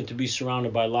fortunate to be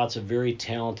surrounded by lots of very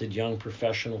talented young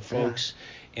professional folks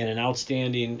and an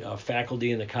outstanding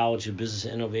faculty in the College of Business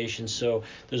and Innovation. So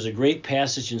there's a great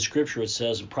passage in Scripture. It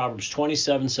says in Proverbs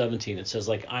 27:17, it says,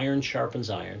 like iron sharpens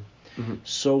iron,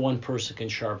 so one person can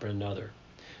sharpen another.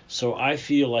 So I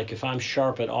feel like if I'm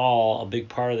sharp at all, a big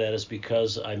part of that is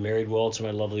because I married well to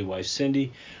my lovely wife,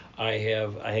 Cindy. I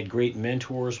had great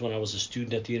mentors when I was a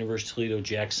student at the University of Toledo,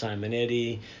 Jack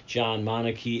Simonetti, John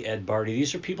Monarchy, Ed Barty.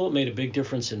 These are people that made a big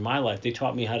difference in my life. They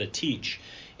taught me how to teach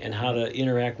and how to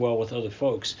interact well with other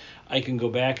folks. I can go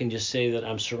back and just say that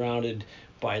I'm surrounded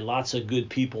by lots of good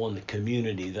people in the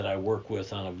community that I work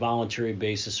with on a voluntary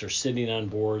basis or sitting on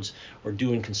boards or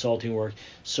doing consulting work.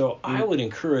 So I would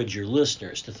encourage your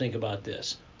listeners to think about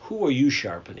this. Who are you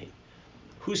sharpening?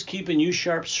 Who's keeping you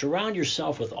sharp? Surround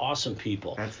yourself with awesome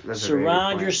people. That's a very good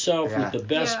Surround point. yourself Yeah. with the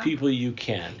best Yeah. people you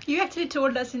can. You actually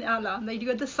told us in Allah that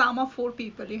you are the sum of 4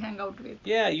 people you hang out with.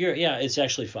 Yeah, it's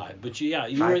actually 5, but you are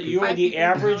Five the people.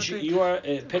 average. Okay. You are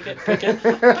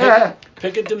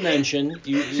pick a dimension.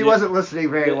 She wasn't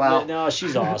listening very well. No,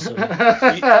 she's awesome.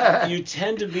 You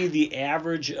tend to be the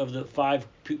average of the 5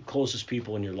 closest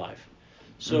people in your life.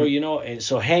 So and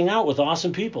so hang out with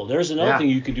awesome people. There's another thing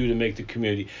you can do to make the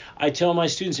community. I tell my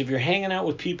students, if you're hanging out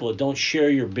with people that don't share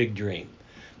your big dream,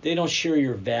 they don't share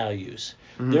your values.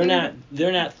 They're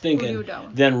not thinking, you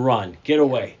down. then run, get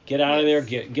away, get out of there,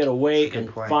 get away, That's a good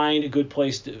and point. find a good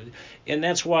place to. And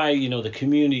that's why the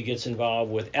community gets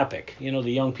involved with EPIC,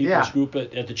 the young people's group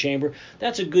at the chamber.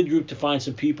 That's a good group to find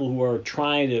some people who are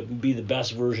trying to be the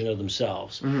best version of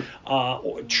themselves.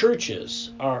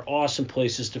 Churches are awesome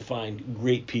places to find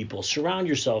great people. Surround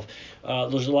yourself.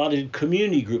 There's a lot of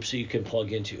community groups that you can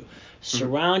plug into.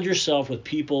 Surround yourself with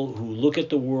people who look at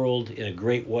the world in a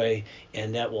great way,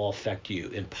 and that will affect you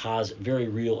in very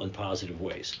real and positive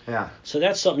ways. Yeah. So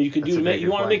that's something you can do to make. You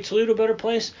want to make Toledo a better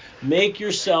place? Make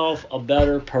yourself a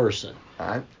better person.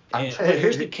 But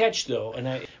here's the catch, though.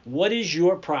 What is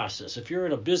your process? If you're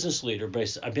a business leader,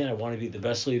 I want to be the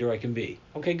best leader I can be.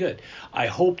 Okay, good. I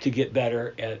hope to get better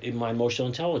in my emotional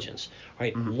intelligence.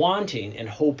 Right? Wanting and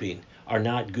hoping are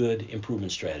not good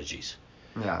improvement strategies.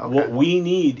 Yeah, okay. What we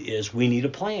need a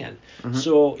plan.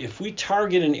 So if we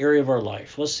target an area of our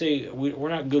life, let's say we're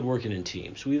not good working in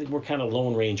teams. We're kind of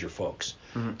Lone Ranger folks,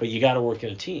 but you got to work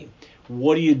in a team.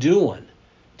 What are you doing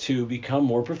to become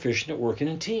more proficient at working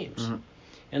in teams?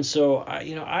 And so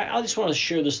I just want to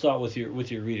share this thought with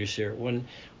your readers here. When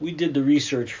we did the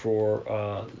research for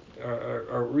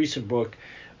our recent book,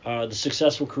 The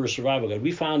Successful Career Survival Guide,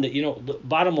 we found that the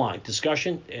bottom line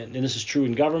discussion, and this is true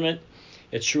in government.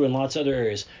 It's true in lots of other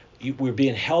areas. We're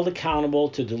being held accountable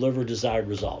to deliver desired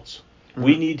results.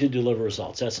 We need to deliver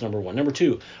results. That's number 1. Number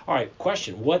 2, all right,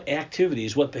 question. What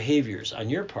activities, what behaviors on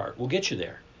your part will get you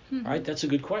there? All right, that's a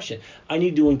good question. I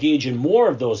need to engage in more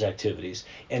of those activities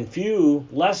and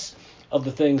less of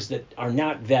the things that are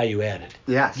not value added.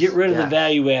 Yes. Get rid of the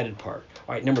value added part.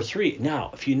 All right, number 3,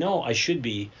 now, if I should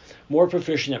be more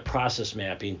proficient at process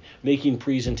mapping, making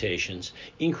presentations,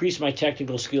 increase my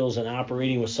technical skills and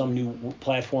operating with some new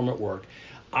platform at work,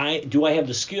 do I have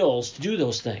the skills to do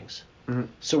those things?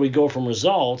 So we go from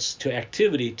results to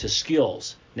activity to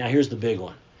skills. Now here's the big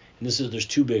one. And there's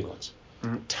 2 big ones.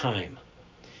 Time.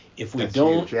 If we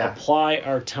don't apply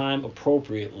our time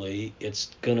appropriately,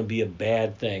 it's going to be a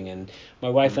bad thing. And my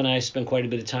wife and I spend quite a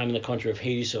bit of time in the country of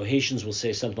Haiti, so Haitians will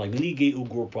say something like "Ligue au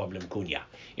gros problème kunya"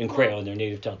 in Creole, in their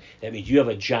native tongue. That means you have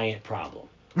a giant problem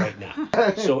right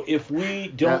now. So if we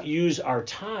don't use our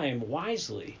time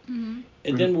wisely, and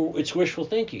then it's wishful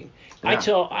thinking. I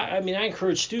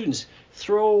encourage students,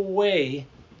 throw away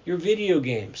your video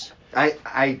games.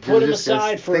 I put them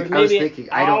aside for maybe an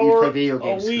hour I don't use play video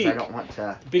games a week. I don't want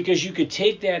to. Because you could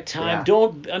take that time.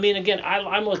 I'm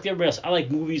like everybody else. I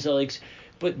like movies.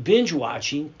 But binge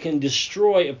watching can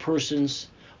destroy a person's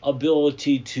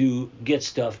ability to get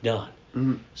stuff done.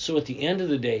 So at the end of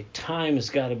the day, time has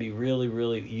got to be really,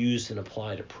 really used and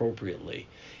applied appropriately.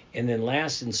 And then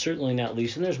last and certainly not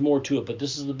least, and there's more to it, but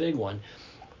this is the big one,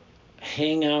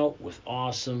 hang out with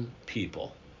awesome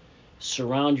people.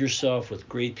 Surround yourself with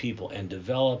great people and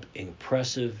develop your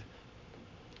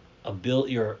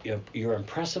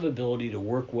impressive ability to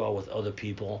work well with other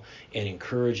people and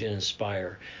encourage and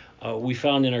inspire. We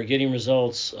found in our Getting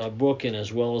Results book, and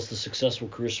as well as the Successful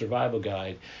Career Survival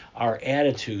Guide, our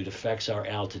attitude affects our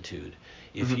altitude.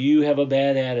 If you have a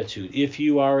bad attitude, if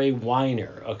you are a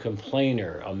whiner, a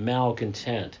complainer, a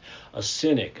malcontent, a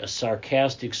cynic, a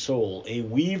sarcastic soul, a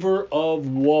weaver of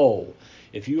woe,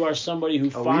 if you are somebody who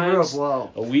finds a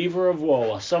weaver of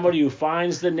woe, somebody who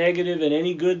finds the negative in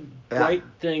any good, bright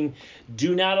thing,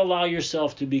 do not allow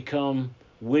yourself to become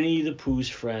Winnie the Pooh's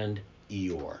friend,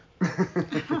 Eeyore.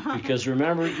 Because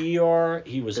remember Eeyore,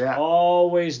 he was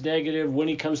always negative. When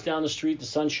he comes down the street, the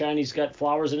sun's shining, he's got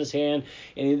flowers in his hand,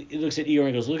 and he looks at Eeyore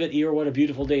and goes, "Look at Eeyore, what a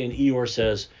beautiful day." And Eeyore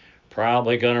says,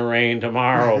 "Probably gonna rain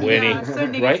tomorrow, Winnie." So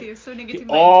negative, right? So negative.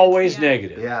 Always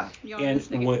negative. Yeah. And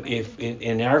if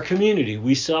in our community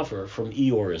we suffer from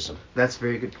Eeyoreism. That's a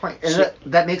very good point. And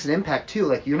that makes an impact too.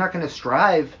 Like, you're not going to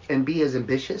strive and be as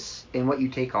ambitious in what you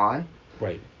take on.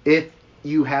 Right. If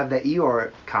you have that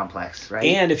Eeyore complex, right?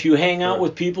 And if you hang out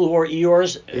with people who are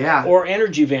Eeyores or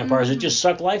energy vampires that just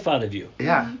suck life out of you.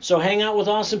 Yeah. So hang out with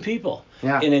awesome people.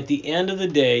 Yeah. And at the end of the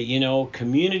day,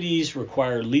 communities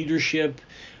require leadership.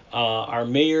 Our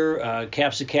mayor,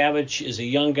 Kapsakavich, is a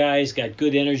young guy. He's got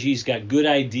good energy. He's got good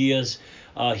ideas.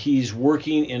 He's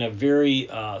working in a very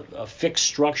a fixed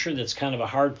structure that's kind of a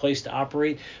hard place to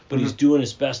operate, but he's doing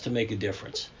his best to make a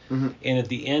difference. And at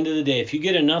the end of the day, if you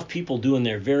get enough people doing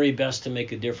their very best to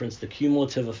make a difference, the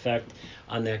cumulative effect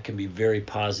on that can be very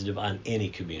positive on any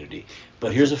community.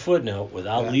 But here's a footnote: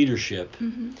 without leadership,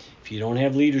 if you don't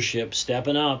have leadership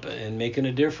stepping up and making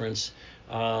a difference,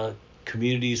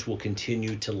 communities will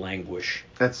continue to languish.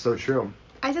 That's so true.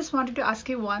 I just wanted to ask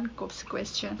you one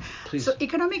question. Please. So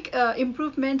economic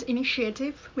improvement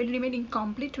initiative will remain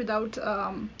incomplete without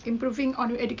improving on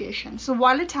your education. So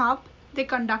while it helped, they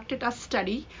conducted a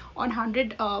study on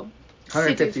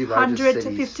 150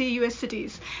 150 US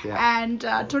cities. Yeah. And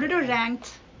Toledo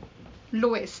ranked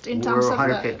lowest in terms of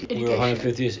 150. education. We were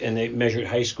 150, and they measured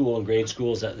high school and grade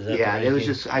schools. Is that the It was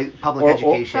ranking? just public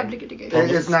education. Public education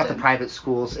It's not the system. private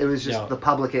schools. It was just the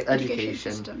public education.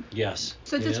 System. Yes.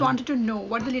 So I just wanted to know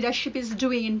what the leadership is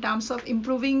doing in terms of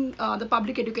improving the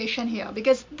public education here,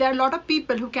 because there are a lot of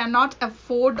people who cannot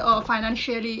afford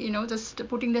financially, just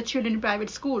putting their children in private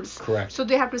schools. Correct. So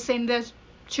they have to send their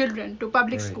children to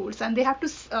public schools, and they have to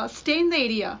stay in the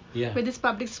area where these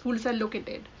public schools are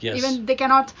located. Yes. Even they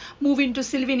cannot move into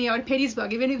Sylvania or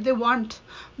Perrysburg, even if they want,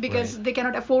 because they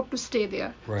cannot afford to stay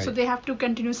there. Right. So they have to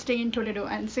continue staying in Toledo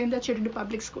and send their children to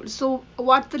public schools. So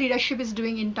what the leadership is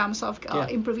doing in terms of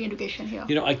improving education here?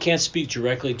 I can't speak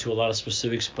directly to a lot of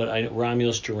specifics, but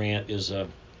Romulus Durant is our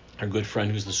good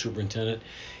friend who's the superintendent,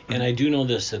 and I do know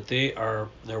this, that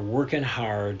they're working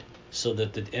hard so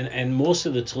that and most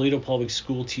of the Toledo public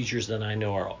school teachers that I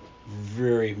know are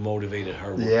very motivated,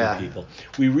 hardworking people.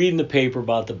 We read in the paper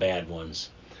about the bad ones.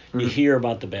 You hear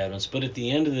about the bad ones, but at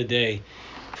the end of the day,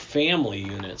 family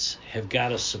units have got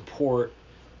to support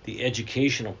the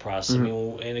educational process. I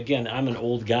mean, and again, I'm an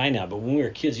old guy now, but when we were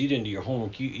kids, you didn't do your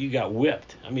homework. You got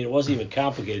whipped. I mean, it wasn't even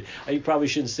complicated. You probably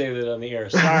shouldn't say that on the air.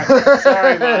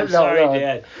 Sorry, Mom. Sorry,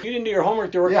 Dad. You didn't do your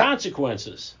homework. There were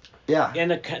consequences. Yeah.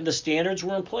 And the standards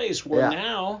were in place where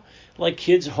now, like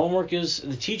kids' homework is,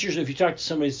 the teachers, if you talk to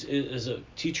somebody as a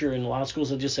teacher in a lot of schools,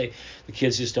 they'll just say the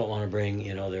kids just don't want to bring,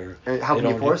 their... How can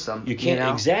you force them? You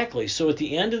can't, exactly. So at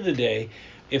the end of the day,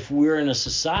 if we're in a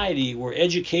society where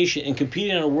education and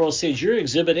competing on a world stage, you're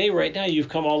Exhibit A right now. You've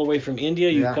come all the way from India.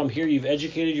 You've come here. You've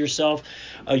educated yourself.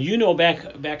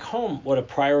 Back home what a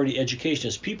priority education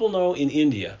is. People know in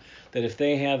India that if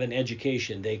they have an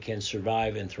education, they can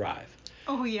survive and thrive.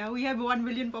 Oh yeah, we have 1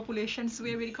 million population, so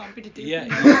we're very competitive. Yeah,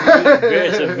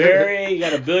 you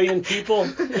got 1 billion people.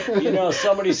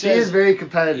 Somebody says she is very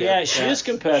competitive. Yeah, she is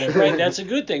competitive, right? That's a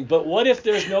good thing. But what if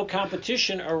there's no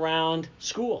competition around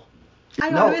school? I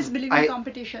always believe in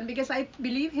competition, because I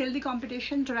believe healthy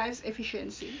competition drives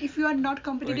efficiency. If you are not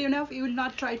competitive enough, you will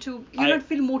not not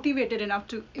feel motivated enough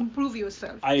to improve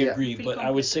yourself. I agree, but I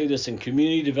would say this: in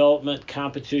community development,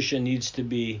 competition needs to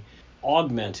be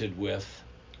augmented with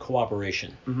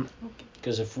cooperation.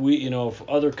 Because if if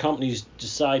other companies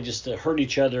decide just to hurt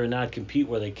each other and not compete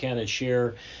where they can and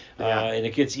share, and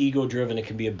it gets ego driven, it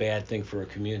can be a bad thing for a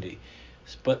community.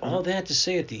 But all that to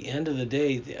say, at the end of the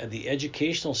day, the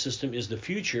educational system is the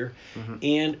future.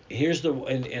 And here's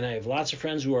and I have lots of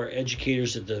friends who are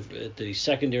educators at the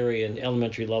secondary and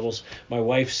elementary levels. My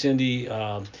wife Cindy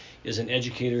is an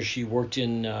educator. She worked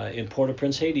in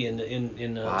Port-au-Prince, Haiti,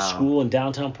 in a school in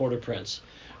downtown Port-au-Prince.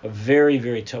 A very,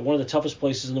 very tough, one of the toughest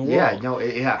places in the world.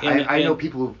 I know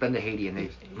people who've been to Haiti, and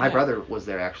my brother was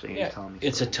there actually, and he was telling me.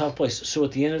 It's a tough place. So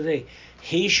at the end of the day,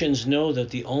 Haitians know that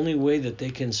the only way that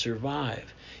they can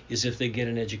survive is if they get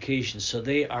an education. So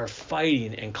they are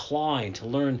fighting and clawing to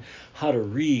learn how to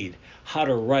read, how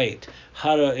to write,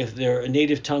 if their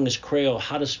native tongue is Creole,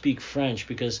 how to speak French,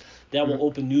 because that will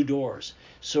open new doors.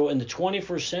 So in the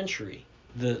 21st century,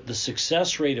 the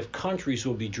success rate of countries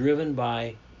will be driven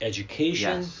by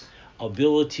education,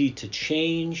 ability to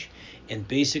change, and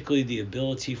basically the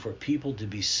ability for people to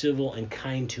be civil and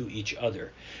kind to each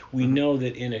other. We know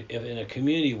that in a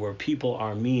community where people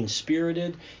are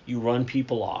mean-spirited, you run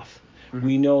people off.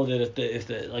 We know that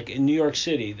if like in New York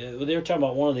City, they were talking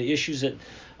about one of the issues that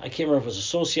I can't remember if it was a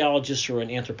sociologist or an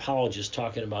anthropologist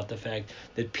talking about the fact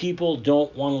that people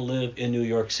don't want to live in New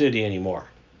York City anymore.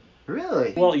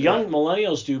 Really? Well, young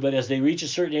millennials do, but as they reach a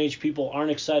certain age, people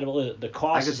aren't excited about it. The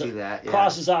cost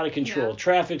is out of control.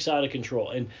 Traffic's out of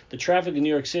control. And the traffic in New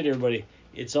York City, everybody,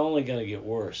 it's only going to get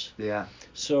worse. Yeah.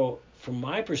 So from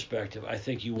my perspective, I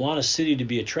think you want a city to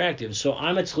be attractive. So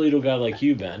I'm a Toledo guy like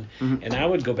you, Ben, and I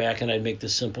would go back and I'd make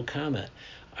this simple comment.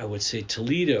 I would say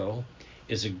Toledo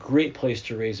is a great place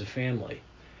to raise a family.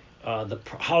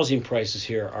 housing prices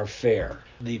here are fair.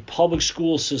 The public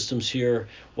school systems here,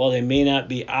 while they may not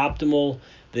be optimal,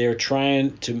 they're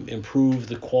trying to improve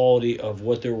the quality of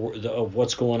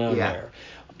what's going on there.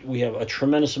 We have a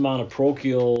tremendous amount of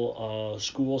parochial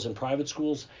schools and private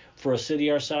schools for a city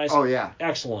our size. Oh yeah,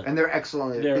 excellent. And they're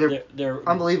excellent. They're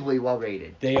unbelievably well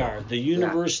rated. They are. The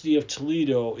University of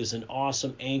Toledo is an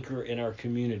awesome anchor in our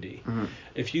community. Mm-hmm.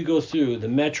 If you go through the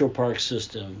Metro Park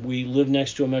system, we live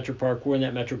next to a Metro Park. We're in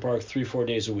that Metro Park 3-4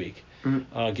 days a week,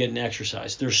 getting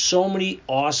exercise. There's so many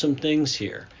awesome things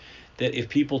here that if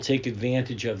people take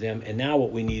advantage of them, and now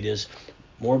what we need is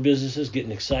more businesses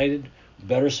getting excited,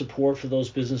 better support for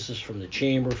those businesses from the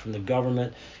chamber, from the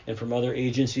government, and from other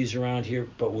agencies around here.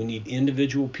 But we need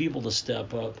individual people to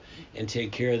step up and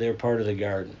take care of their part of the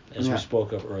garden, as we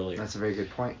spoke of earlier. That's a very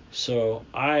good point. So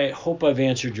I hope I've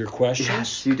answered your questions.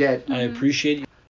 Yes, you did. I appreciate you.